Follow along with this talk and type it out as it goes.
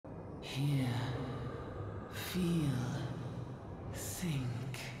Hear, feel, think.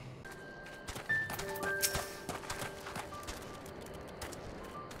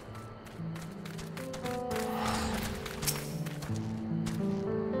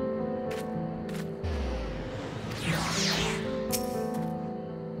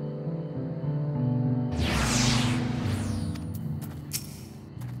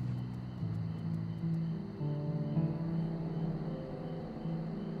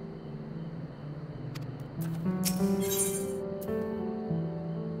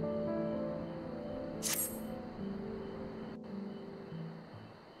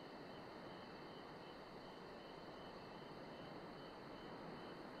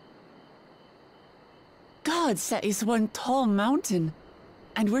 Gods, that is one tall mountain.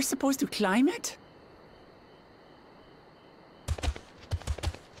 And we're supposed to climb it?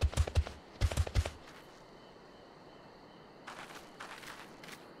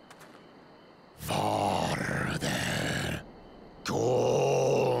 Farther.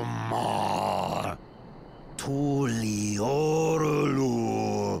 Tomar. Tuliorlu.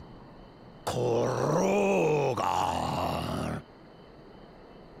 Korogar.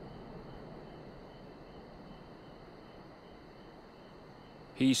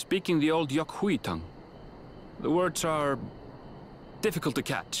 He's speaking the old Yokhui tongue. The words are difficult to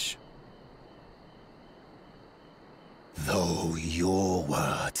catch. Though your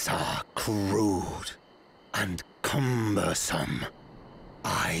words are crude and cumbersome,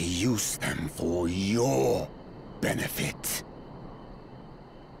 I use them for your benefit.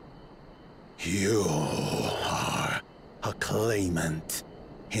 You are a claimant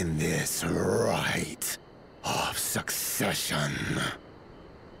in this right of succession.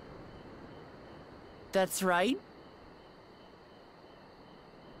 That's right.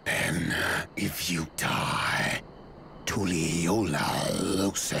 Then, if you die, Tuliola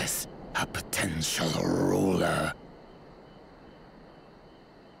loses a potential ruler.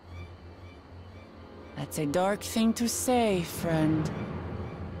 That's a dark thing to say, friend.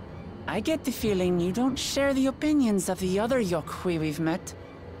 I get the feeling you don't share the opinions of the other Yokhui we've met.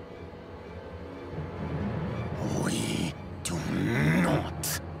 We do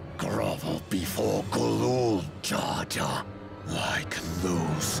not grovel before Gulul, Jar Jar, like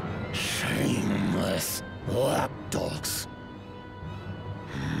those shameless lapdogs.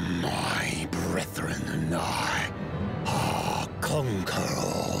 My brethren and I are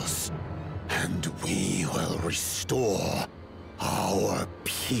conquerors, and we will restore our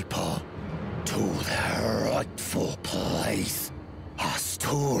people to their rightful place as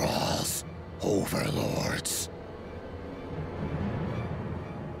Tural's overlords.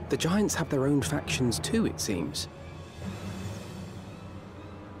 The Giants have their own factions too, it seems.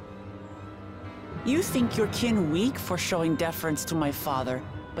 You think your kin weak for showing deference to my father,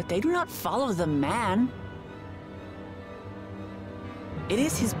 but they do not follow the man. It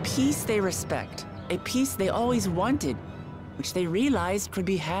is his peace they respect, a peace they always wanted, which they realized could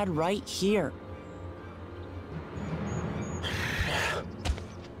be had right here.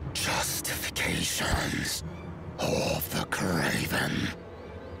 Justifications of the craven.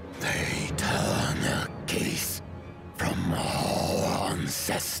 They turn their gaze from our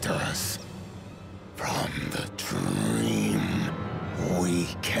ancestors, from the dream we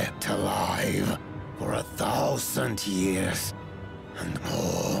kept alive for 1,000 years and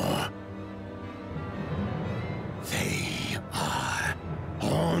more. They are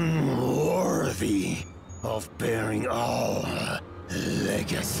unworthy of bearing our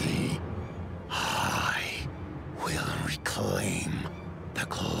legacy. I will reclaim the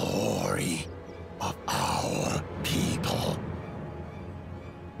glory of our people.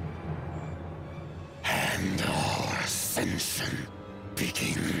 And our ascension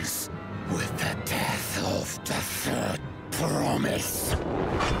begins with the death of the third promise.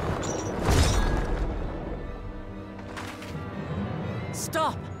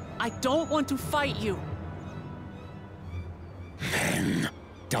 Stop! I don't want to fight you! Then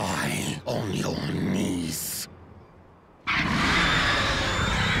die on your knees.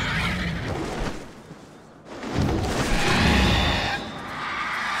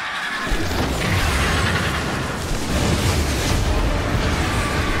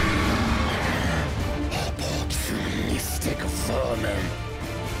 Opportunistic vermin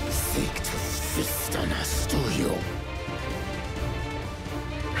seek to feast on us, do you?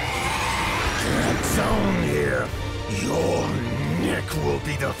 Get down here! Your neck will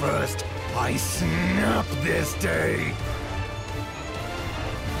be the first I snap this day!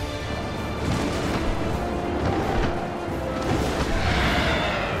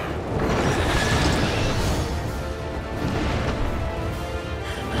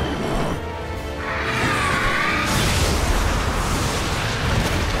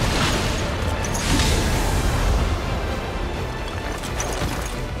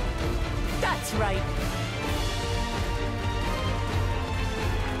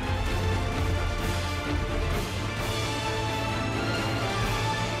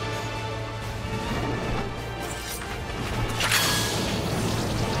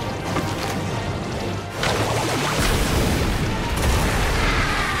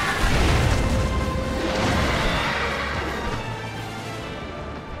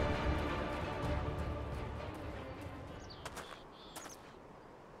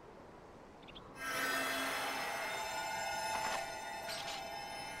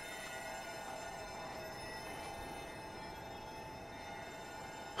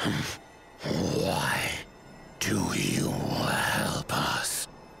 Why do you help us?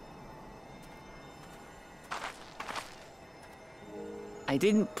 I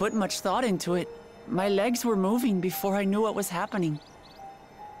didn't put much thought into it. My legs were moving before I knew what was happening.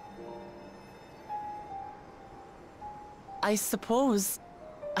 I suppose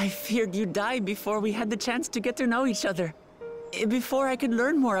I feared you'd die before we had the chance to get to know each other. Before I could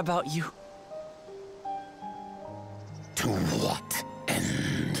learn more about you. To what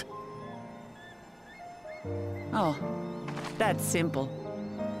end? Oh, that's simple.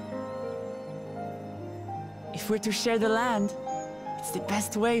 If we're to share the land, it's the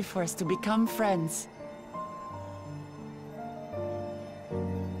best way for us to become friends.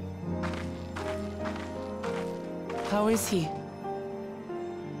 How is he?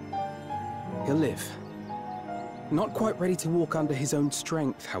 He'll live. Not quite ready to walk under his own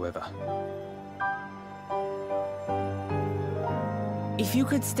strength, however. If you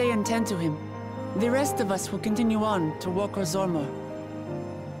could stay and tend to him, the rest of us will continue on to Worqor Zormor.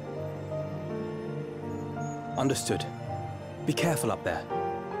 Understood. Be careful up there.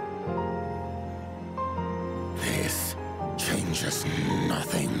 This changes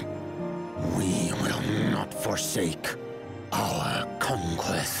nothing. We will not forsake our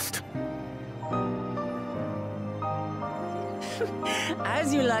conquest.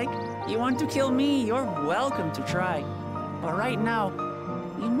 As you like. You want to kill me, you're welcome to try. But right now,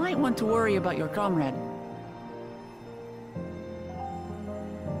 you might want to worry about your comrade.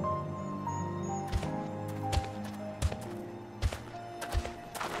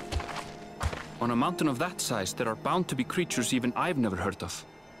 On a mountain of that size, there are bound to be creatures even I've never heard of.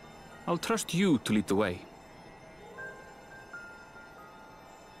 I'll trust you to lead the way.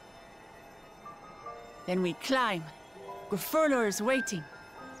 Then we climb. Gurfurlor is waiting.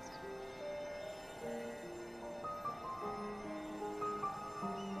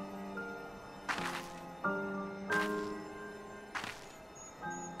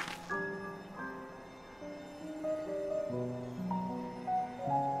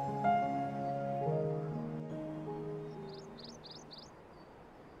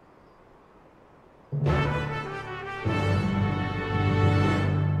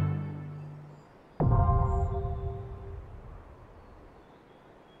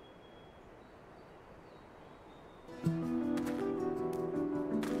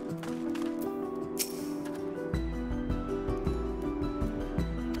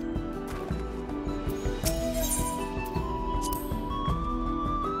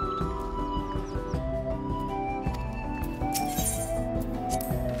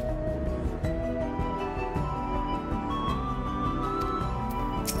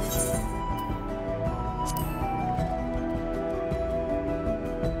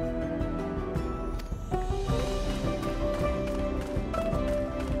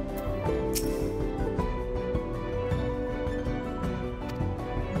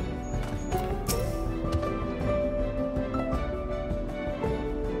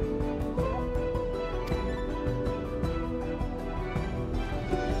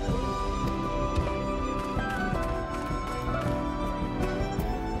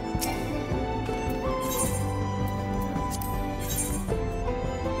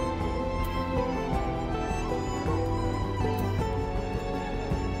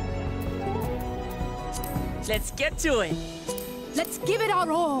 Let's get to it. Let's give it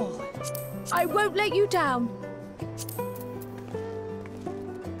our all. I won't let you down.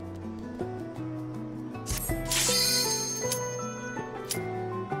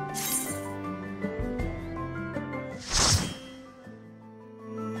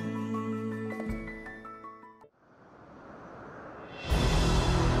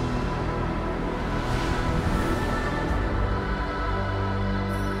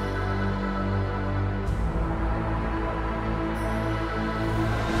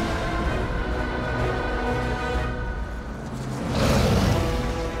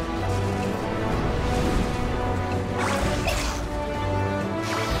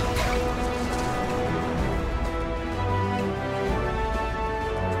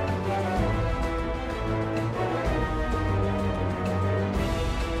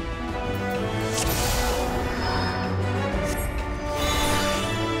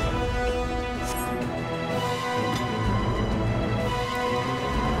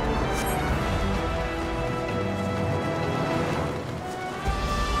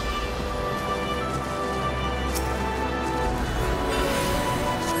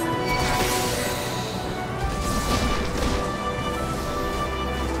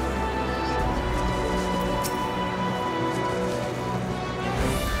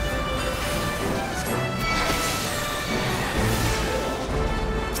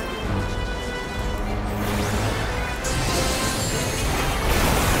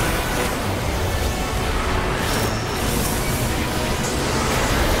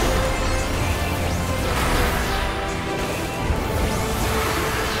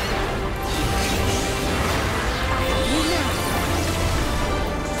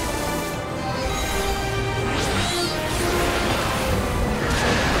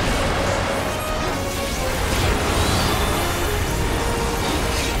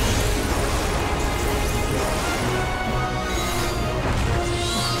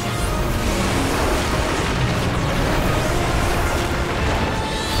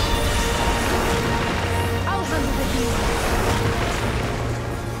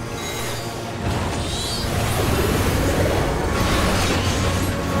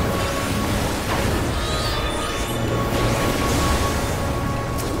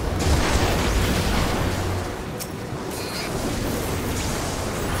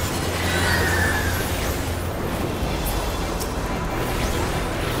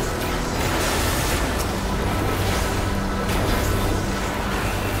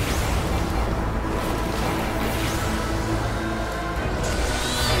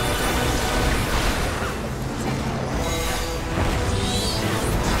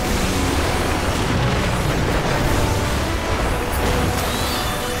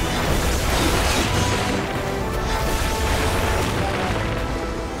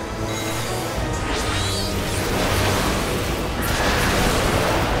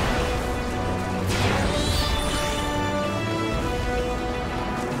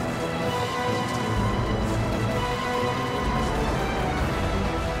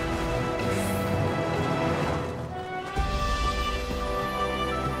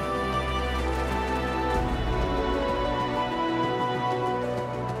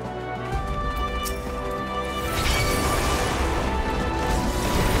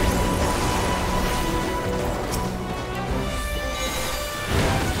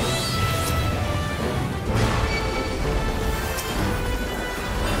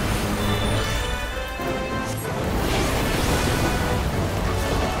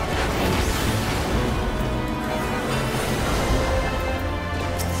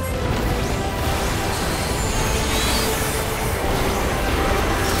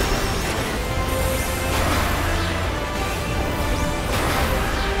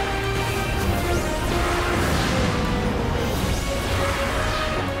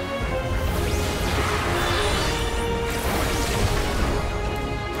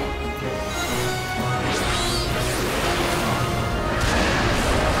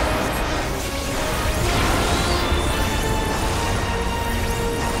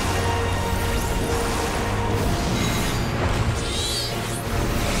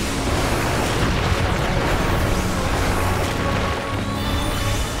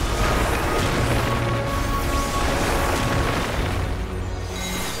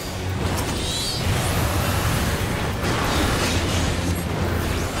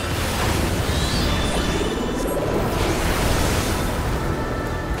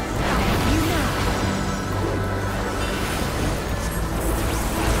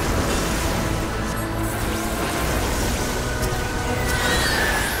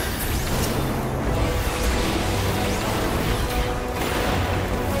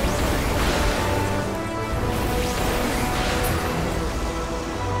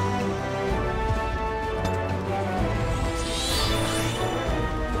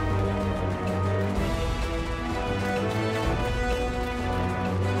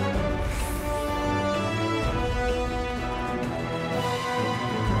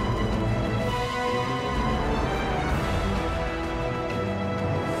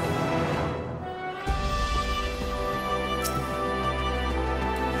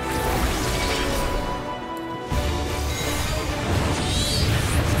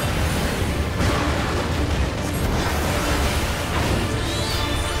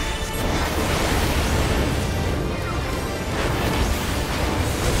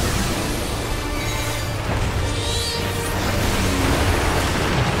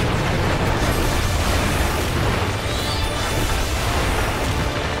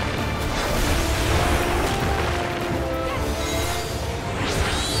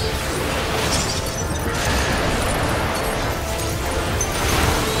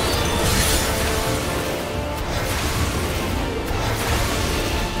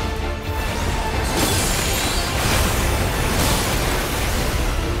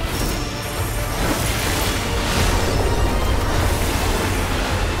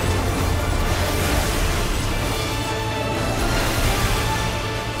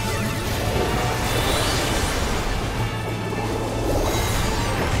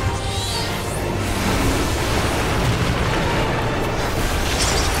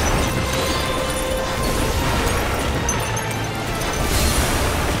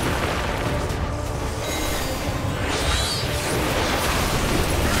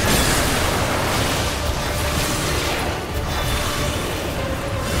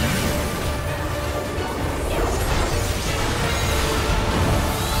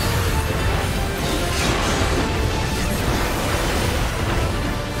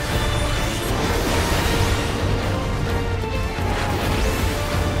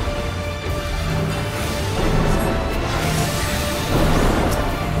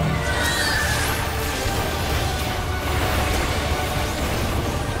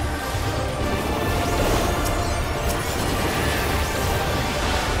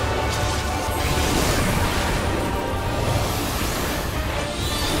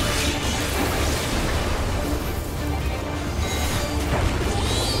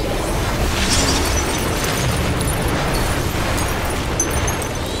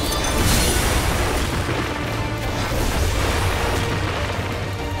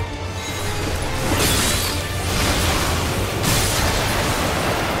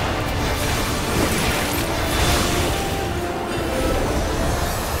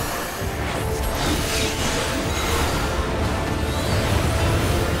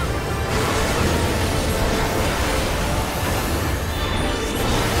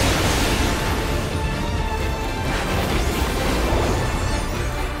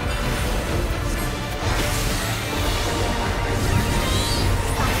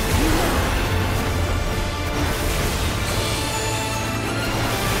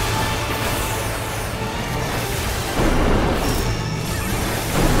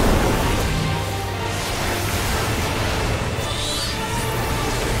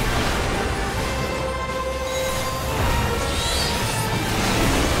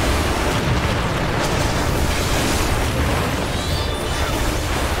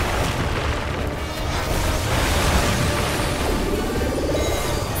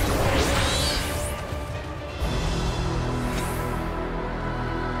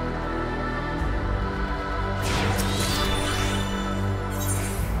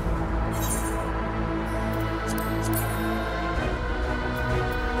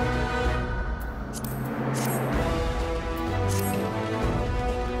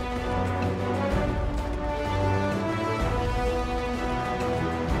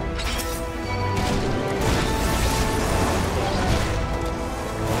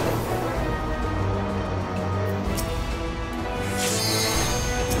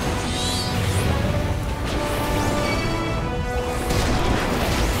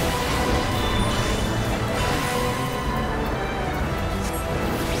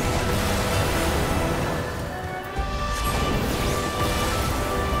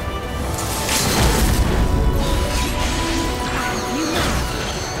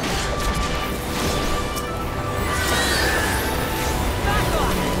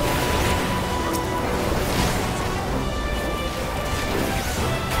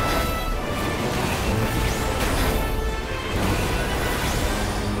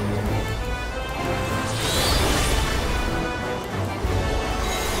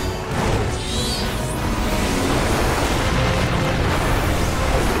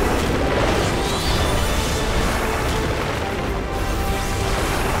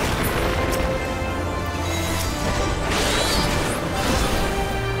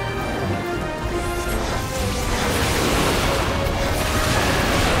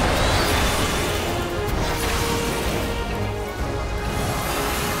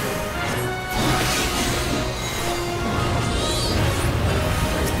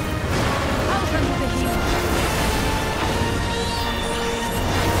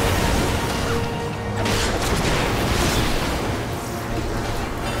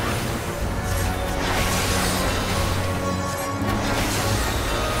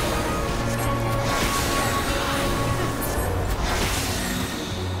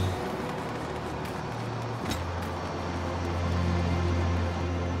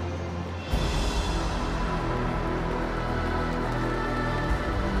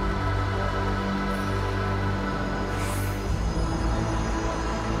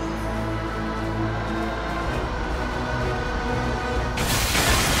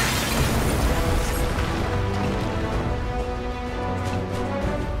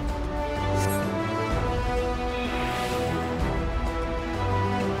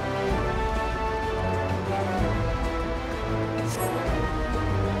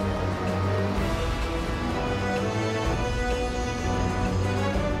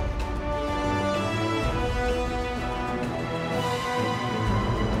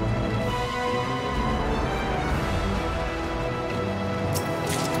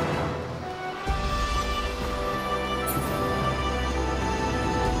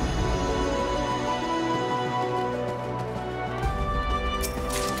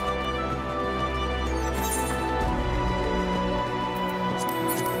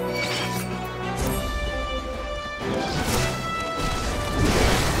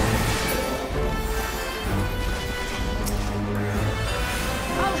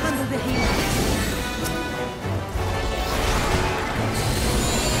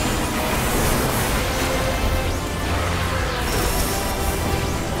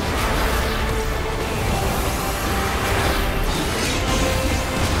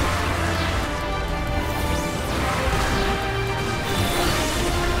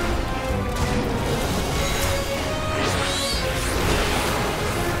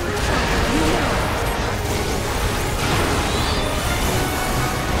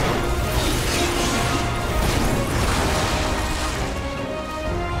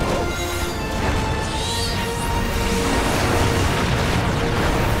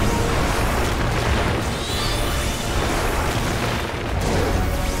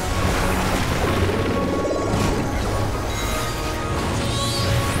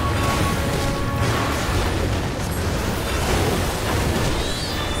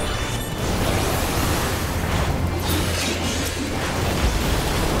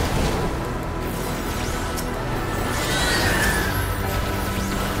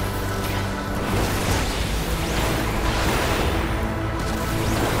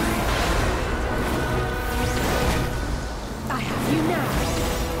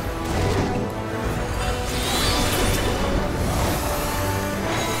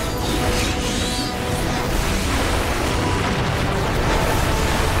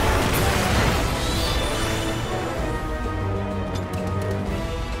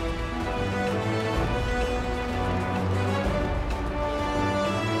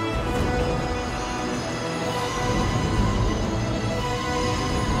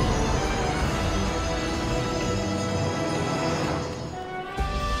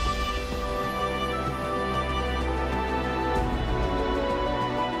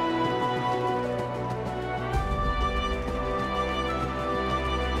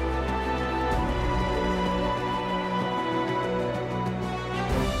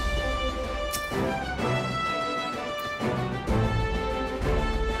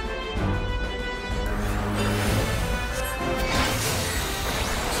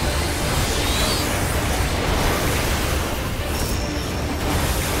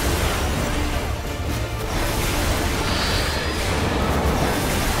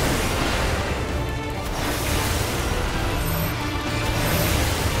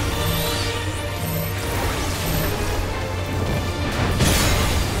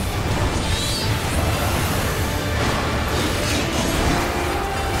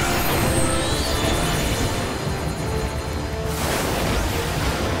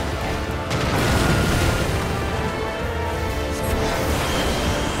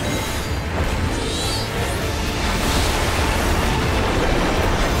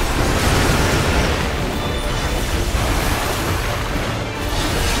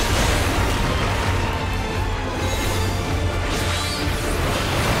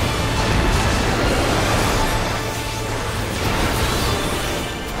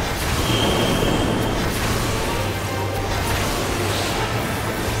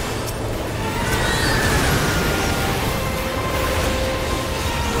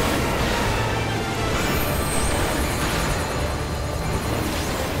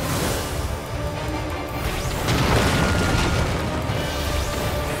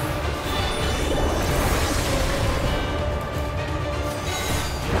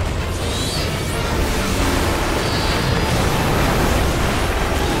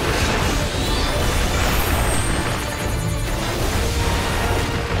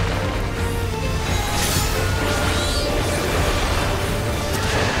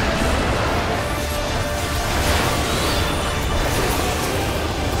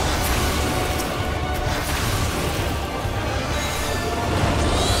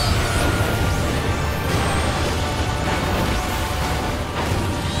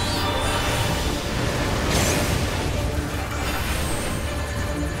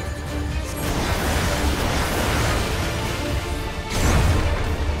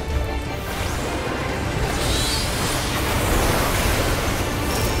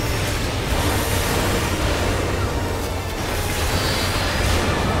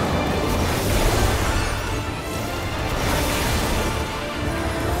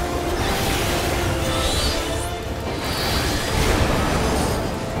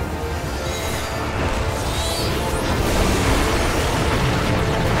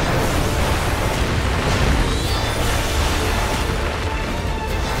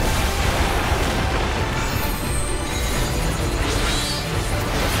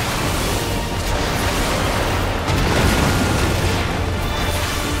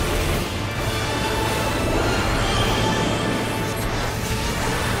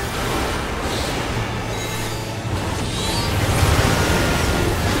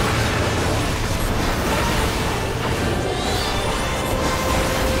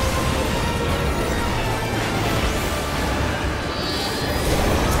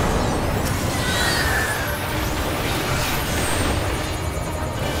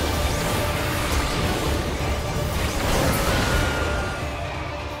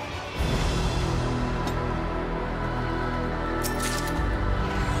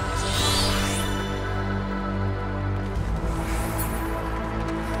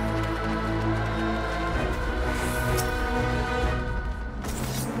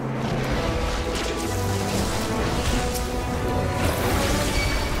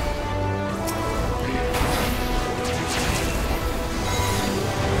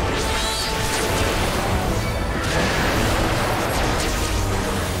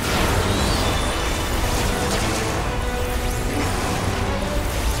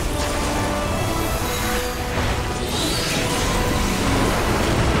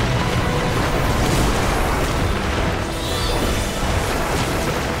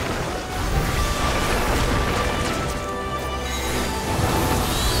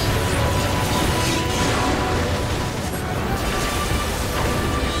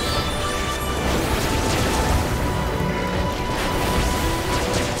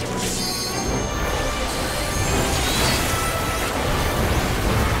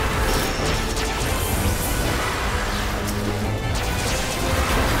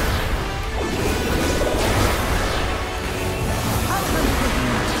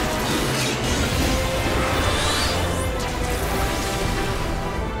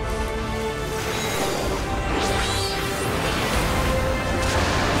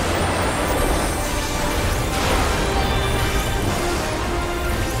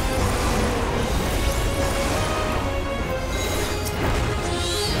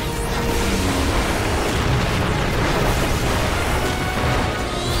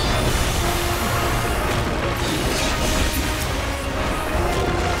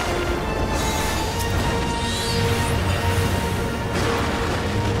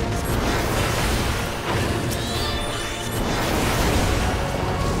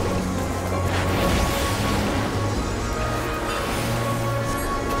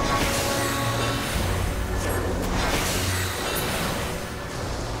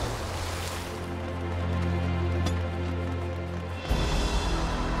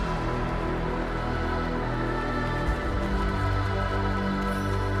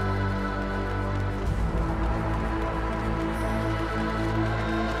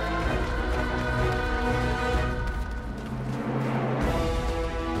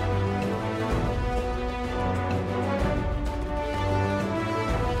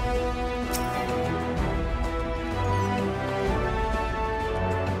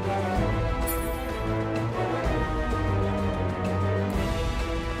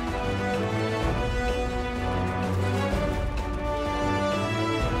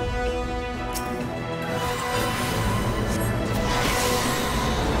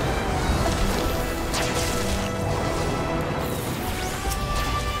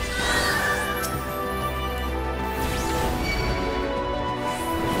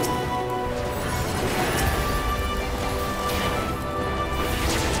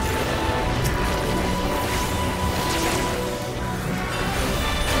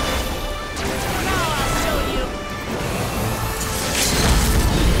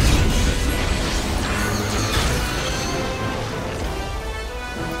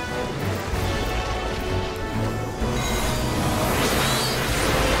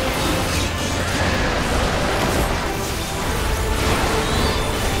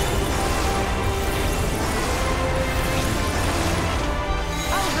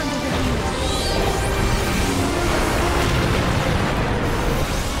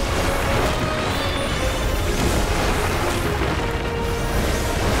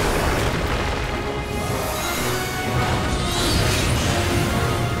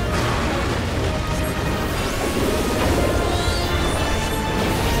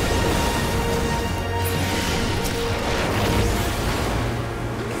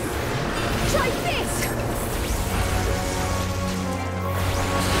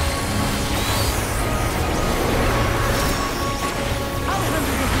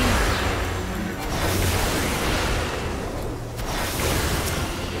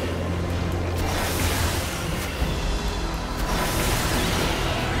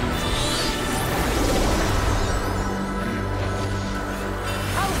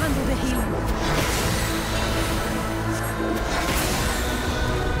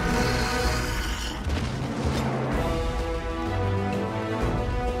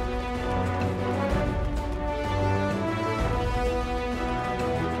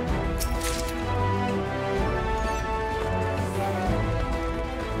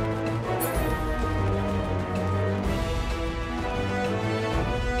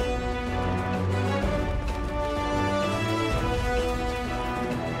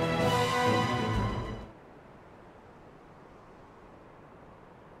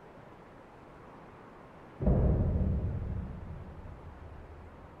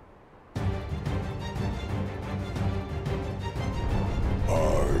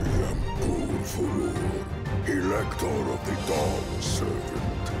 Daughter of the Dawn,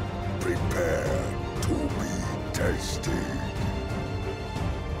 servant. Prepare to be tested.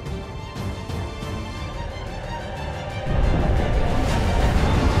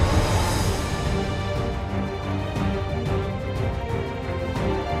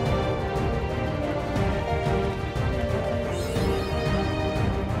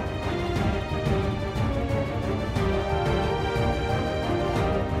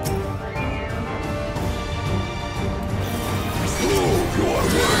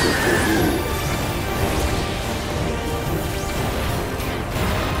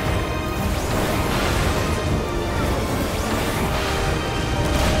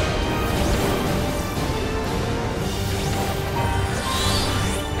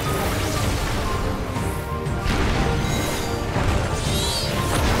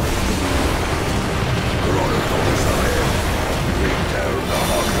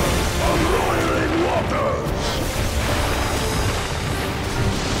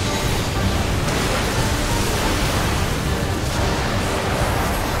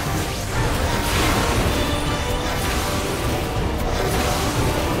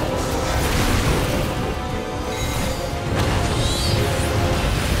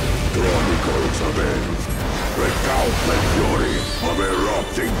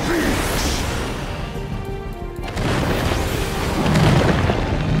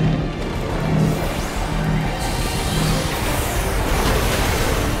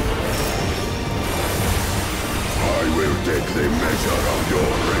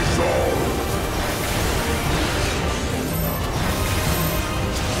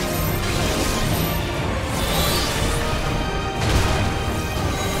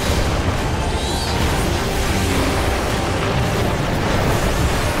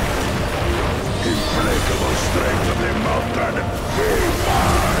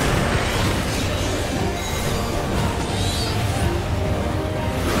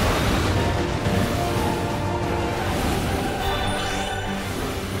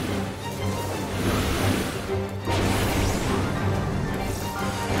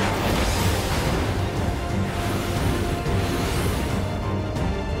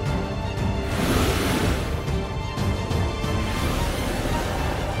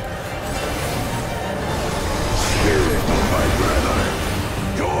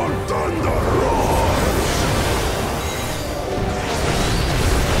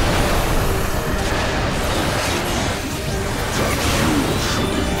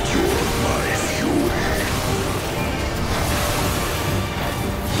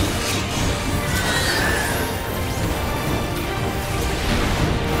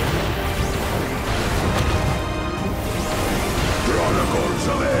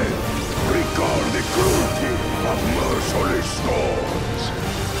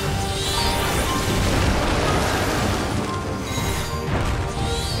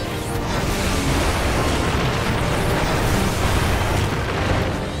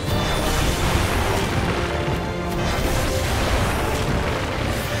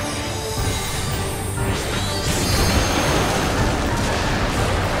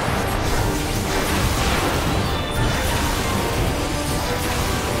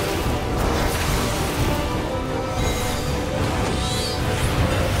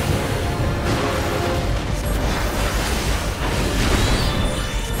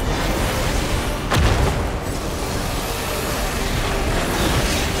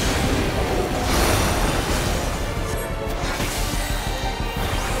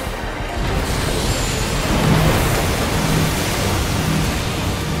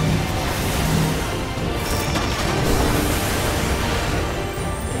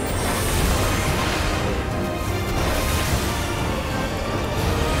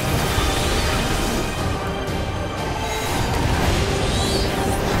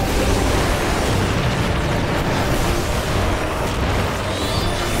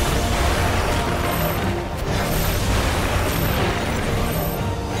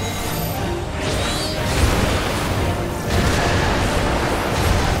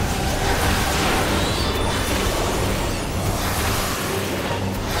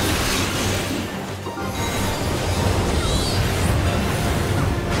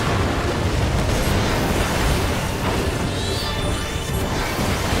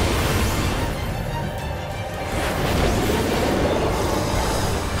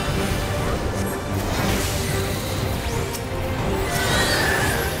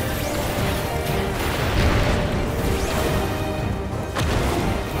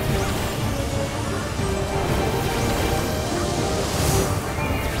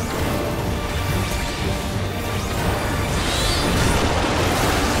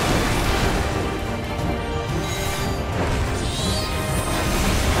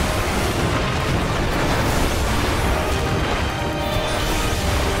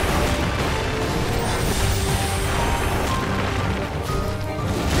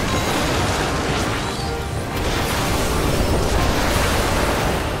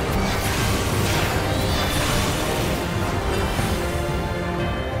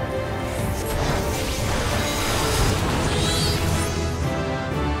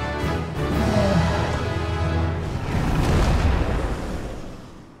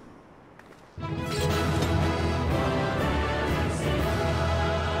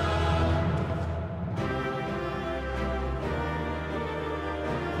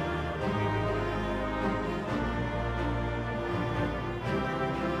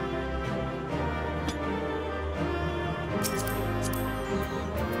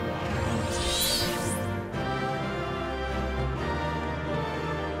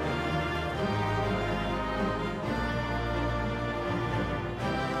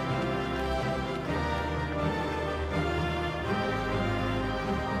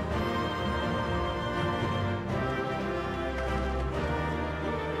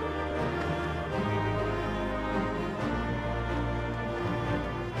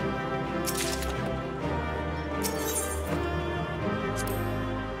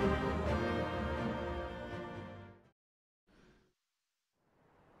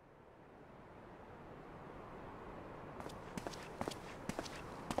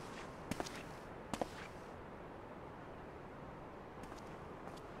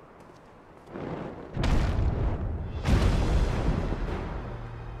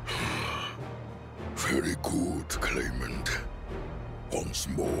 claimant. Once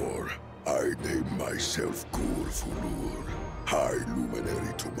more, I name myself Gurfulur, High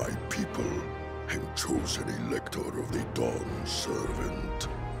Luminary to my people, and chosen elector of the Dawn Servant.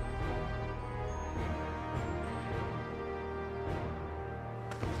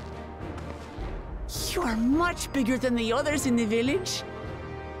 You are much bigger than the others in the village.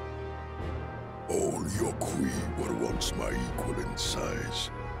 All Yokwi were once my equal in size,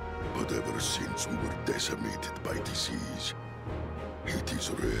 but ever since we were decimated by disease, it is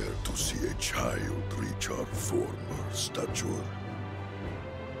rare to see a child reach our former stature.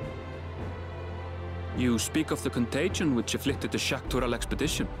 You speak of the contagion which afflicted the Shaktural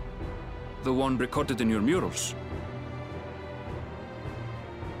expedition, the one recorded in your murals.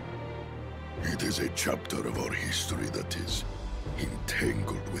 It is a chapter of our history that is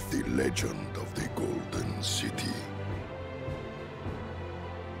entangled with the legend of the Golden City.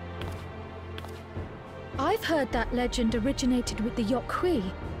 I've heard that legend originated with the Yokwi.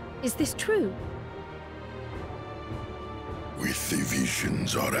 Is this true? With the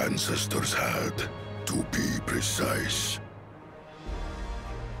visions our ancestors had, to be precise.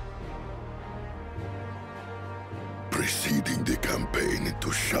 Preceding the campaign into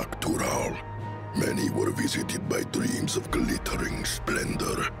Shaktural, many were visited by dreams of glittering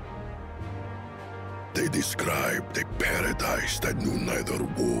splendor. They described a paradise that knew neither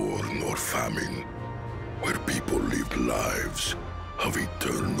war nor famine, where people lived lives of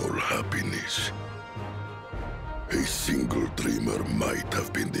eternal happiness. A single dreamer might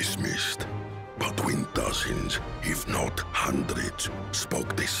have been dismissed, but when dozens, if not hundreds,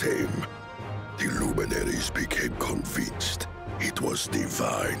 spoke the same, the luminaries became convinced it was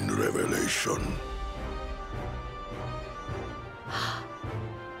divine revelation.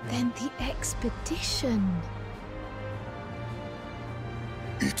 Then the expedition...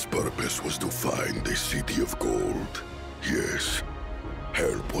 Its purpose was to find the City of Gold. Yes,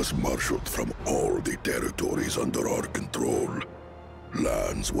 help was marshaled from all the territories under our control.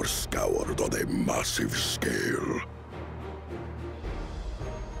 Lands were scoured on a massive scale.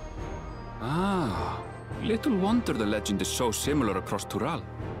 Ah, little wonder the legend is so similar across Tural.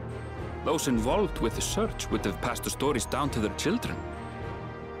 Those involved with the search would have passed the stories down to their children.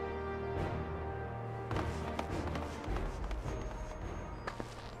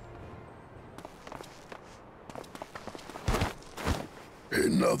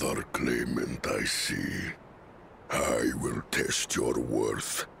 Another claimant, I see. I will test your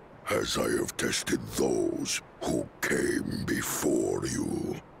worth, as I have tested those who came before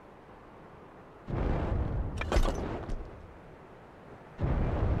you.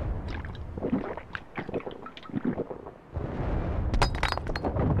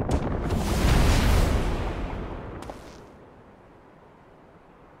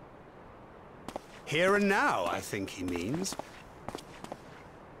 Here and now, I think he means.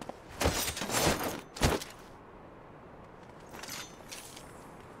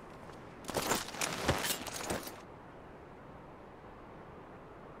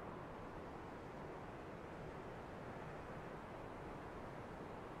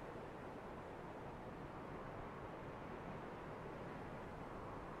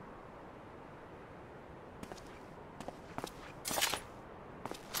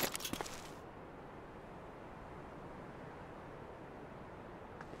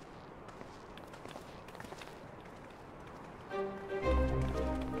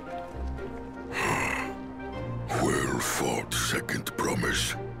 Well fought, second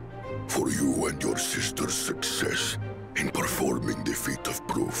promise. For you and your sister's success in performing the feat of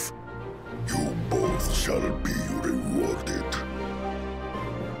proof. You both shall be rewarded.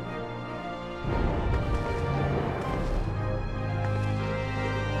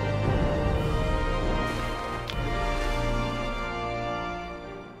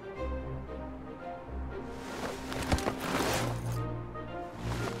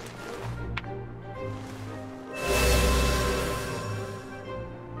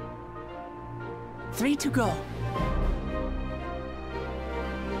 Three to go.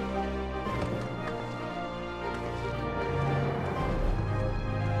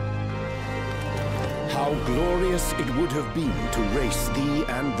 How glorious it would have been to race thee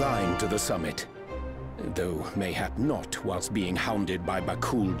and thine to the summit. Though mayhap not whilst being hounded by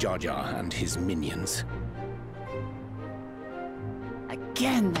Bakul Jaja and his minions.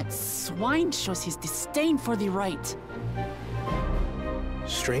 Again, that swine shows his disdain for the right.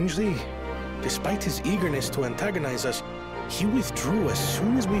 Strangely, despite his eagerness to antagonize us, he withdrew as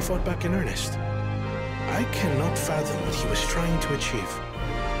soon as we fought back in earnest. I cannot fathom what he was trying to achieve.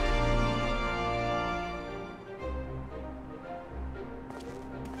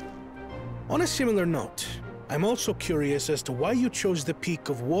 On a similar note, I'm also curious as to why you chose the peak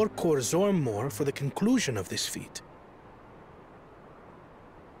of Worqor Zormor for the conclusion of this feat.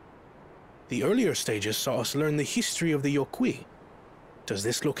 The earlier stages saw us learn the history of the Yokwi. Does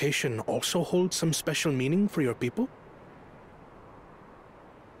this location also hold some special meaning for your people?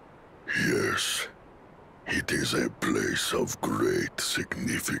 Yes. It is a place of great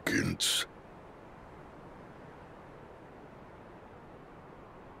significance.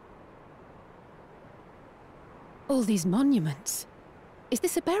 All these monuments. Is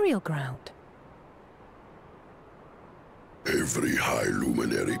this a burial ground? Every high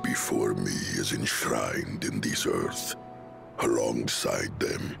luminary before me is enshrined in this earth. Alongside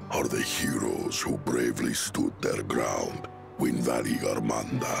them are the heroes who bravely stood their ground when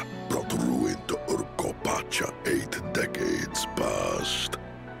Valigarmanda brought ruin to Urqopacha 8 decades past.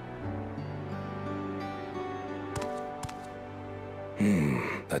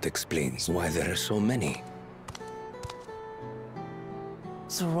 That explains why there are so many.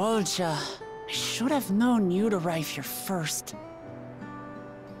 Zorolja, I should have known you'd arrive here first.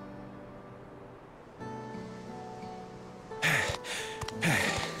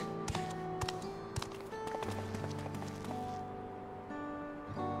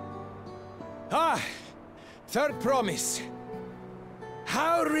 Third promise.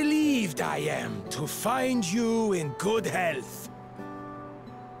 How relieved I am to find you in good health.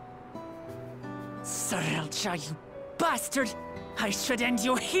 Zorolja, you bastard! I should end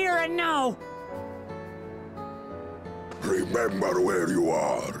you here and now! Remember where you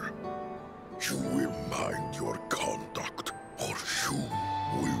are. You will mind your conduct, or you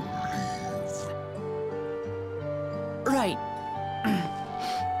will leave. Right.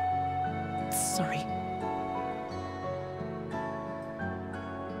 Sorry.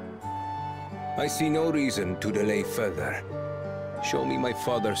 I see no reason to delay further. Show me my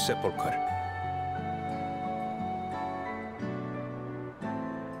father's sepulchre.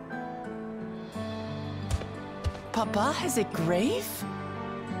 Papa has a grave?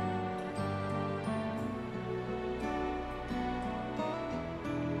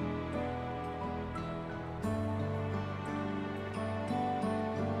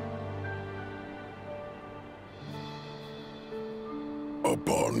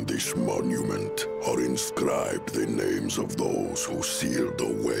 Upon this monument are inscribed the names of those who sealed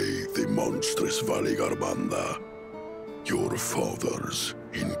away the monstrous Valigarmanda, your fathers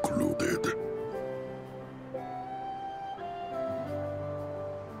included.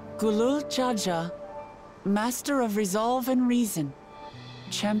 Gulul Jaja, Master of Resolve and Reason,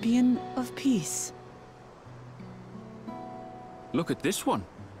 Champion of Peace. Look at this one.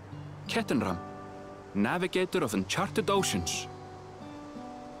 Kettenram, Navigator of Uncharted Oceans.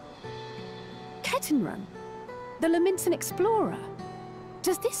 Kettenrun? The Laminsan explorer?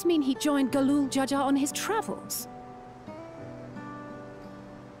 Does this mean he joined Gulul Jaja on his travels?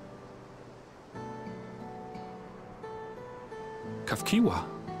 Kafkiwa,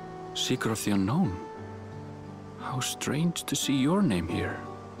 Seeker of the Unknown. How strange to see your name here.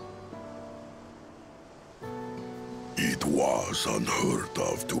 It was unheard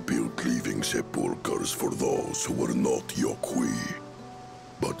of to build living sepulchres for those who were not Yokwi.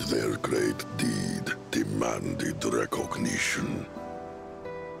 But their great deed demanded recognition.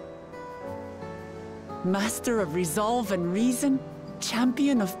 Master of Resolve and Reason,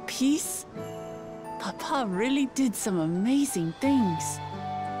 Champion of Peace? Papa really did some amazing things.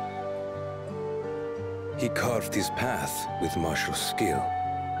 He carved his path with martial skill.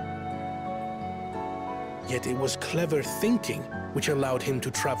 Yet it was clever thinking which allowed him to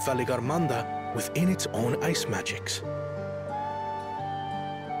trap Valigarmanda within its own ice magics.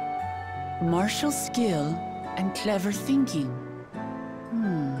 Martial skill and clever thinking.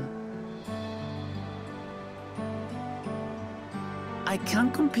 I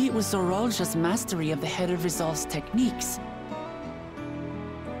can't compete with Zorolja's mastery of the Head of Resolve's techniques.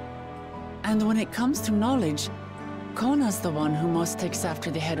 And when it comes to knowledge, Kona's the one who most takes after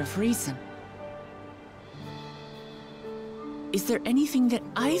the Head of Reason. Is there anything that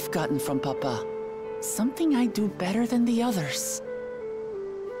I've gotten from Papa? Something I do better than the others?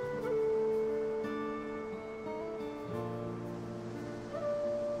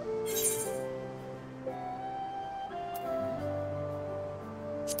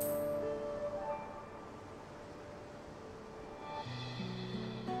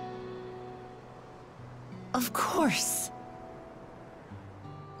 Of course.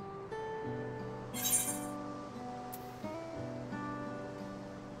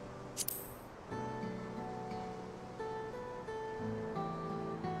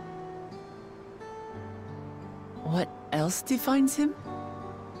 What else defines him?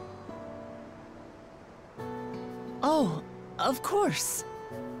 Of course.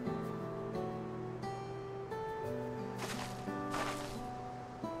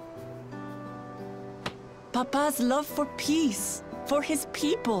 Papa's love for peace, for his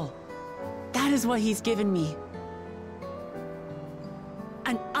people. That is what he's given me.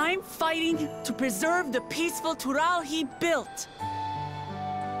 And I'm fighting to preserve the peaceful Tural he built.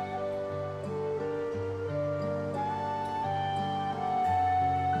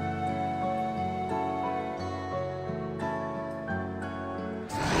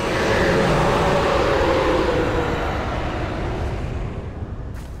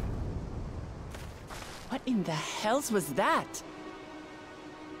 What in the hells was that?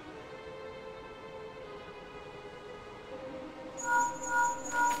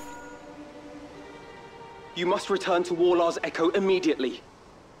 You must return to Warlar's Echo immediately.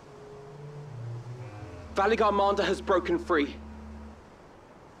 Valigarmanda has broken free.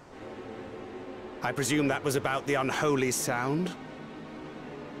 I presume that was about the unholy sound?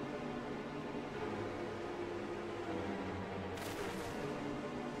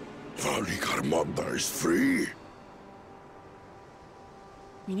 Valigarmanda is free?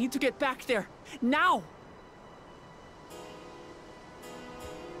 We need to get back there, now!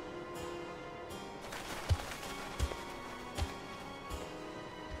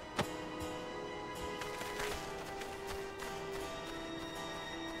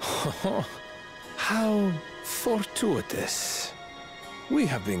 How fortuitous. We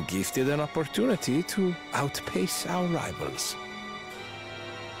have been gifted an opportunity to outpace our rivals.